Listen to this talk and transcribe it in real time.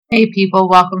Hey people,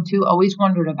 welcome to Always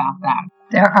Wondered About That.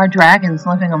 There are dragons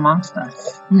living amongst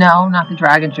us. No, not the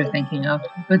dragons you're thinking of,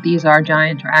 but these are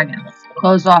giant dragons,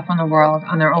 closed off from the world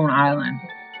on their own island.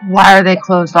 Why are they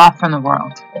closed off from the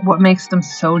world? What makes them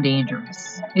so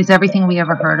dangerous? Is everything we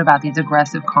ever heard about these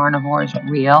aggressive carnivores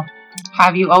real?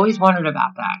 Have you always wondered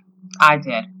about that? I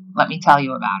did. Let me tell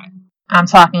you about it. I'm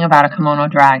talking about a kimono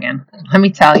dragon. Let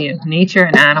me tell you, nature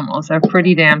and animals are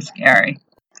pretty damn scary.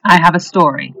 I have a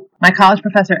story. My college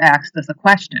professor asked us a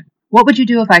question. What would you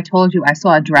do if I told you I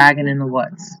saw a dragon in the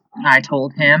woods? I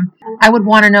told him I would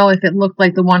want to know if it looked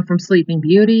like the one from Sleeping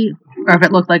Beauty or if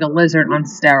it looked like a lizard on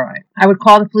steroids. I would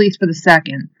call the police for the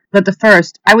second, but the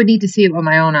first, I would need to see it with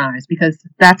my own eyes because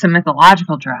that's a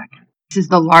mythological dragon. This is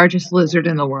the largest lizard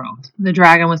in the world. The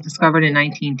dragon was discovered in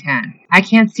 1910. I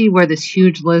can't see where this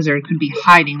huge lizard could be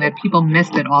hiding that people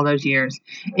missed it all those years.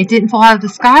 It didn't fall out of the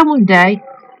sky one day.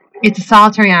 It's a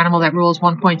solitary animal that rules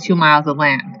 1.2 miles of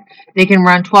land. They can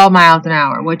run 12 miles an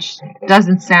hour, which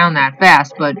doesn't sound that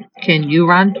fast, but can you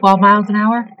run 12 miles an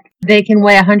hour? They can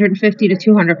weigh 150 to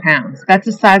 200 pounds. That's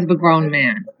the size of a grown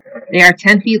man. They are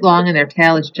 10 feet long and their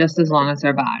tail is just as long as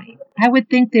their body. I would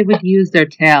think they would use their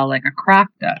tail like a croc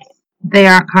does. They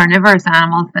are carnivorous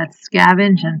animals that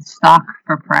scavenge and stalk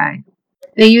for prey.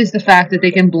 They use the fact that they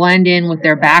can blend in with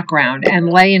their background and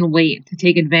lay in wait to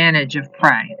take advantage of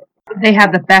prey. They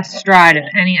have the best stride of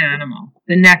any animal.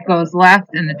 The neck goes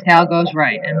left and the tail goes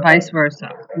right, and vice versa.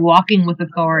 Walking with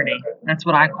authority. That's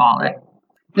what I call it.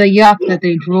 The yuck that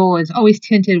they drool is always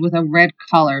tinted with a red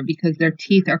color because their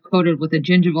teeth are coated with a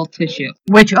gingival tissue,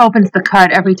 which opens the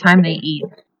cut every time they eat.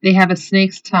 They have a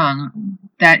snake's tongue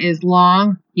that is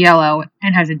long, yellow,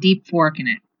 and has a deep fork in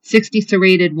it. 60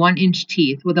 serrated 1-inch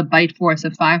teeth with a bite force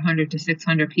of 500 to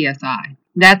 600 psi.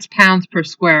 That's pounds per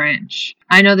square inch.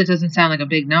 I know that doesn't sound like a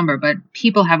big number, but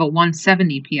people have a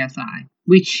 170 psi.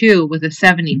 We chew with a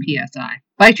 70 psi.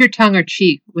 Bite your tongue or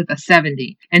cheek with a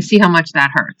 70 and see how much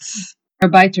that hurts. Their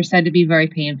bites are said to be very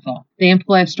painful. They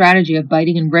employ a strategy of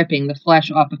biting and ripping the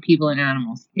flesh off of people and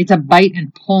animals. It's a bite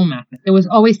and pull method. It was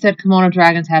always said kimono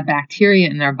dragons have bacteria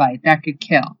in their bite that could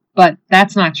kill. But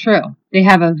that's not true. They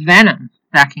have a venom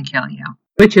that can kill you.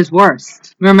 Which is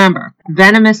worse. Remember,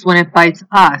 venomous when it bites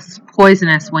us,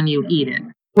 poisonous when you eat it.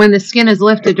 When the skin is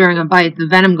lifted during a bite, the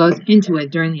venom goes into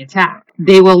it during the attack.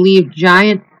 They will leave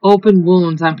giant open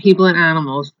wounds on people and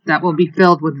animals that will be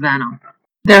filled with venom.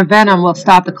 Their venom will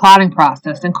stop the clotting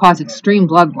process and cause extreme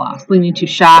blood loss, leading to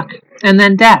shock and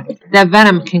then death. That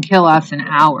venom can kill us in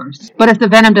hours. But if the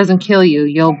venom doesn't kill you,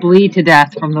 you'll bleed to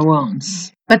death from the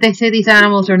wounds. But they say these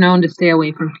animals are known to stay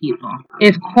away from people.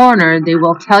 If cornered, they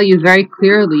will tell you very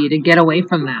clearly to get away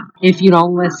from them. If you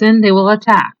don't listen, they will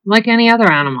attack, like any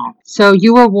other animal. So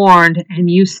you were warned,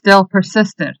 and you still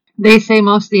persisted. They say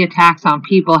most of the attacks on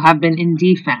people have been in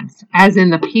defense, as in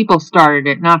the people started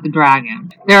it, not the dragon.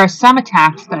 There are some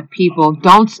attacks that people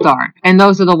don't start, and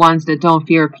those are the ones that don't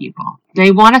fear people.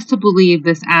 They want us to believe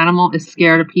this animal is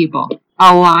scared of people.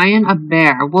 A lion, a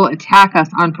bear, will attack us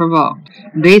unprovoked.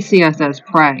 They see us as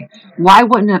prey. Why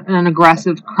wouldn't an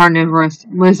aggressive carnivorous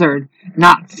lizard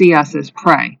not see us as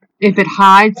prey? If it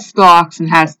hides, stalks, and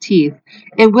has teeth,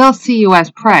 it will see you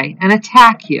as prey and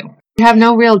attack you. You have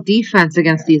no real defense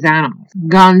against these animals.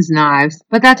 Guns, knives,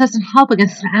 but that doesn't help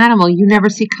against an animal you never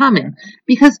see coming,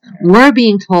 because we're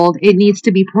being told it needs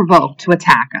to be provoked to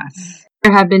attack us.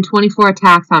 There have been 24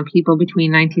 attacks on people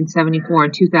between 1974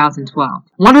 and 2012.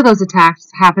 One of those attacks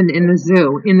happened in the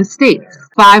zoo in the States.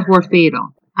 5 were fatal.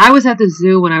 I was at the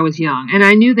zoo when I was young, and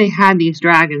I knew they had these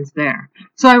dragons there.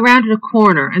 So I rounded a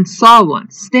corner and saw one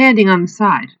standing on the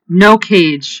side. No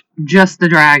cage, just the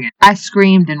dragon. I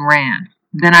screamed and ran.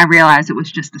 Then I realized it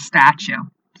was just a statue.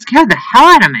 It scared the hell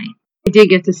out of me. I did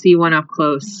get to see one up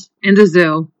close, in the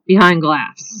zoo, behind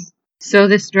glass. So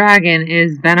this dragon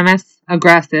is venomous,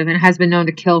 aggressive, and has been known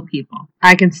to kill people.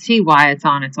 I can see why it's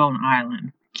on its own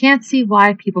island. Can't see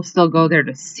why people still go there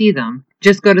to see them.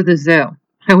 Just go to the zoo.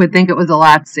 I would think it was a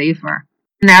lot safer.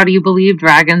 Now do you believe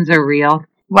dragons are real?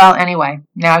 Well, anyway,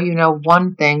 now you know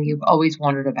one thing you've always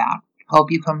wondered about.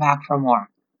 Hope you come back for more.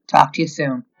 Talk to you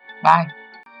soon. Bye.